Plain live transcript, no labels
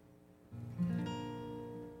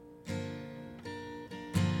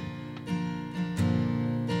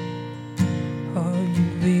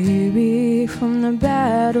from the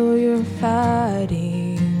battle you're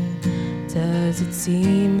fighting? Does it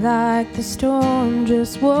seem like the storm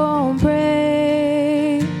just won't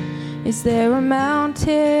break? Is there a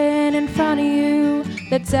mountain in front of you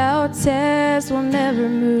that doubt says will never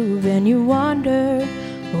move, and you wonder,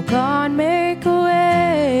 will God make a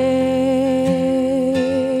way?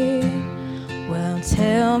 Well,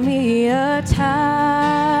 tell me a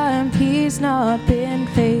time He's not been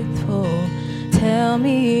faithful. Tell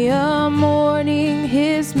me a morning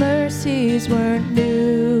His mercies weren't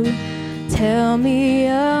new. Tell me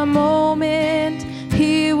a moment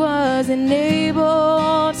He wasn't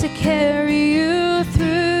able to carry you through.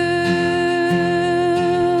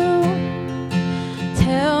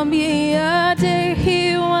 Tell me a day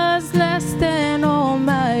He was less than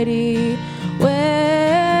almighty,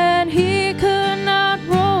 when He could not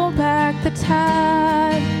roll back the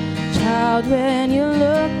tide. Child, when you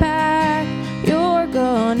look back, you're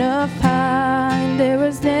gonna find there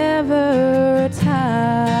was never a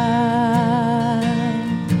time.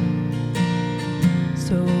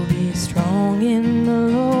 So be strong in the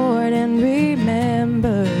Lord and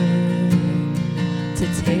remember to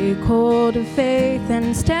take hold of faith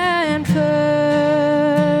and stand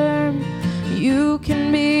firm. You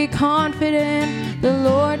can be confident the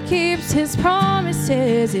Lord keeps His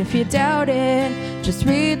promises. If you doubt it, just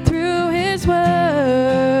read through His word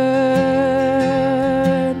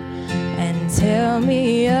and tell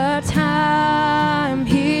me a time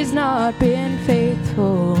He's not been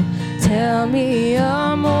faithful. Tell me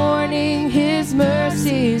a morning His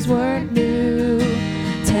mercies weren't new.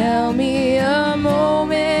 Tell me a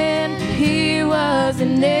moment He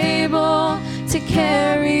wasn't able to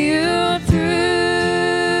carry you through.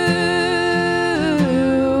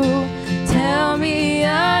 Tell me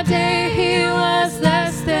a day He was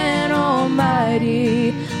less than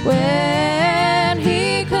almighty, when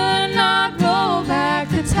He could not roll back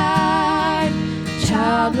the tide.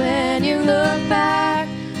 Child, when you look back,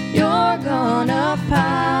 you're gonna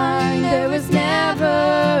find there was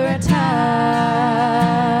never a time.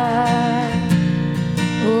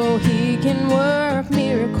 Oh, He can work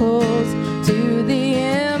miracles, do the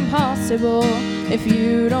impossible. If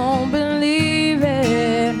you don't believe